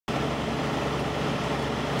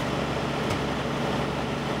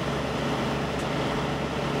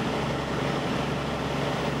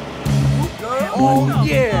Oh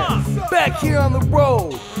yeah, back here on the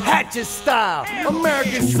road, Hutch style,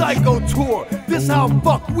 American Psycho tour. This how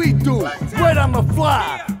fuck we do, right on the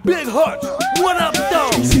fly. Big Hutch, what up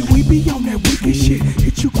though? See, we be on that wicked shit.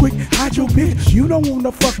 Hit you quick, hide your bitch. You don't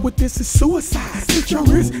wanna fuck with this, it's suicide. Sit your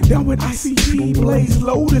wrist down with ICP, Blaze,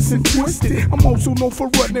 Lotus, and Twiztid. I'm also known for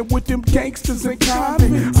running with them gangsters and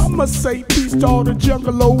convicts. I'ma say peace to all the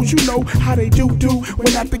juggalos. You know how they do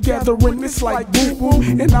when at the gathering, it's like boo boo.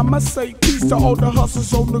 And I'ma say peace to all the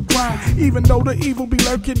hustlers on the grind. Even though the evil be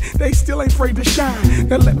lurking, they still ain't afraid to shine.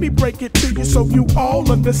 Now let me break it to you so you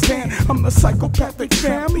all understand. I'm the psychopathic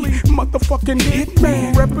family, motherfucking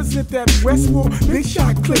hitman. Represent that Westwood, big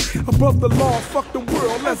shot click. Above the law, fuck the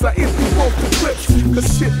world as I empty both the clips.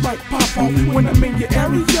 Cause shit might pop off when I'm in your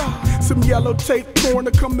area. Some yellow tape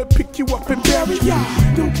corner come to pick you up and bury ya.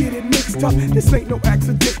 Don't get it mixed up, this ain't no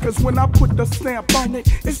accident. Cause when I put the stamp on it,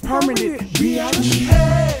 it's permanent. Bitch.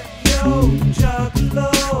 Hey, yo,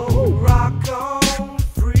 juggalo, rock on,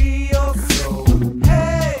 free your soul.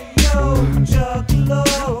 Hey, yo,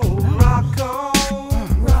 juggalo, rock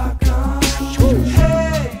on, rock on.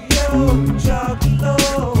 Hey, yo,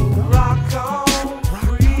 juggalo, rock on,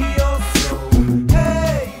 free your soul.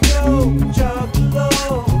 Hey, yo,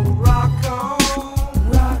 juggalo, rock on,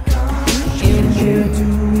 rock on. And where do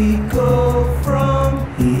we go from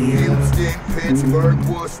here? Houston, Pittsburgh,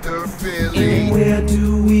 Worcester, Philly. And where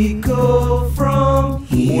do we go from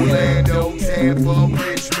here? Orlando, Tampa,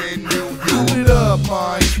 Richmond, New York. It up,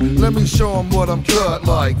 Mike. Let me show 'em what I'm cut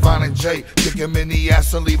like. Vine and Jay, kick 'em in the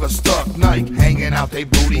ass and leave a stuck Nike hanging out they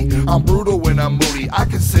booty. I'm brutal when I'm moody. I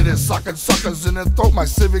consider sucking suckers in the throat my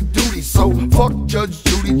civic duty. So fuck Judge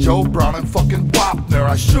Judy, Joe Brown, and fucking Wapner.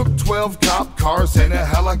 I shook 12 cop cars in a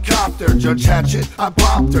helicopter. Judge Hatchet, I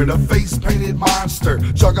bombed her, the face painted monster,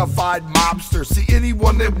 juggified mobster. See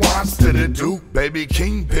anyone that wants to the Duke, baby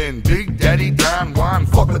Kingpin, Big Daddy Don Juan.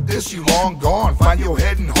 Fuck with this, you long gone. Find your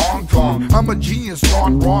head in Hong Kong. I'm a genius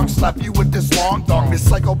gone wrong. Slap you with this long dong. This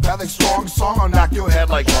psychopathic strong song, I'll knock your head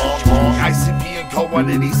like long. ICP and Co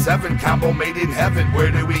 187 combo made in heaven.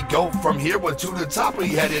 Where do we go from here? Well, to the top we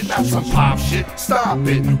headed. Not some pop shit. Stop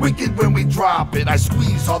it. Wicked when we drop it. I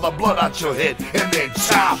squeeze all the blood out your head and then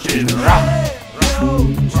chop it. Rock. Hey, yo,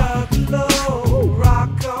 juggalo,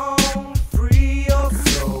 rock on, free your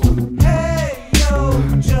soul. Hey, yo,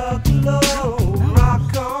 juggalo,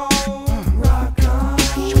 rock on, rock on.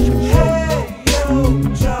 Hey, yo,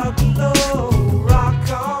 juggalo, rock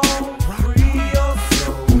on, free your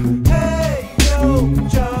soul. Hey, yo,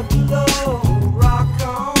 juggalo, rock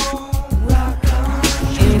on, rock on.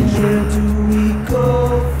 And where do we go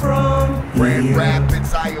from Grand here?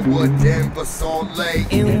 Rapids, Iowa, Denver, Salt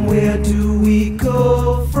Lake. And where do we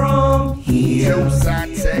go from here?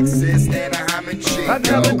 Tucson, Texas, Anaheim, and Chico.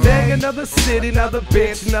 Another day, another city, another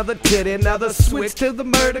bitch, another titty, another switch to the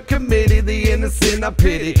murder committee. The innocent I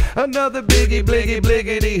pity. Another biggie, bliggy,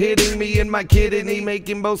 bliggity hitting me in my kidney,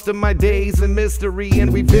 making most of my days a mystery.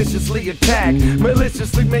 And we viciously attack,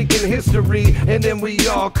 maliciously making history. And then we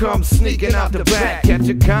all come sneaking out the back. Catch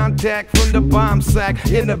a contact from the bomb sack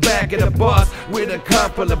in the back of the bus with a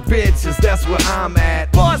couple of bitches. That's where I'm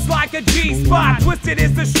at. Buzz like a G-spot, Twiztid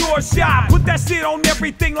is the sure shot. Put that shit on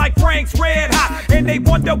everything like Frank's Red Hot. And they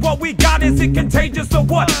wonder what we got, is it contagious or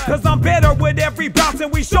what? Cause I'm better with every bounce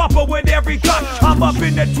and we sharper with every cut. I'm up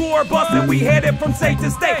in the tour bus and we headed from state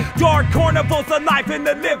to state. Dark carnivals of life and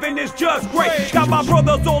the living is just great. Got my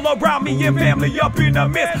brothers all around me and family up in the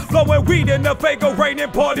midst. Blowing weed in the Fago rain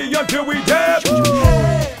and party until we dead.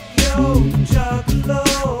 Hey, yo,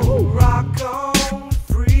 juggalo, rock on,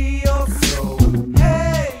 free your soul.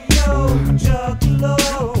 Hey, yo,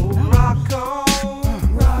 juggalo, rock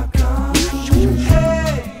on, rock on.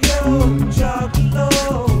 Hey, yo,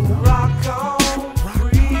 juggalo, rock on,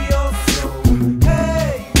 free your soul.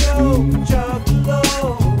 Hey, yo, juggalo,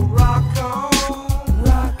 rock on,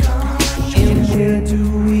 rock on. And where do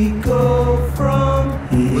we go from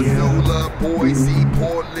here? Missoula, Boise,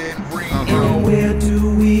 Portland, Reno. And where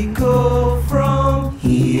do we go from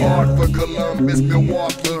here? Hartford, Columbus,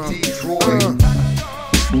 Milwaukee.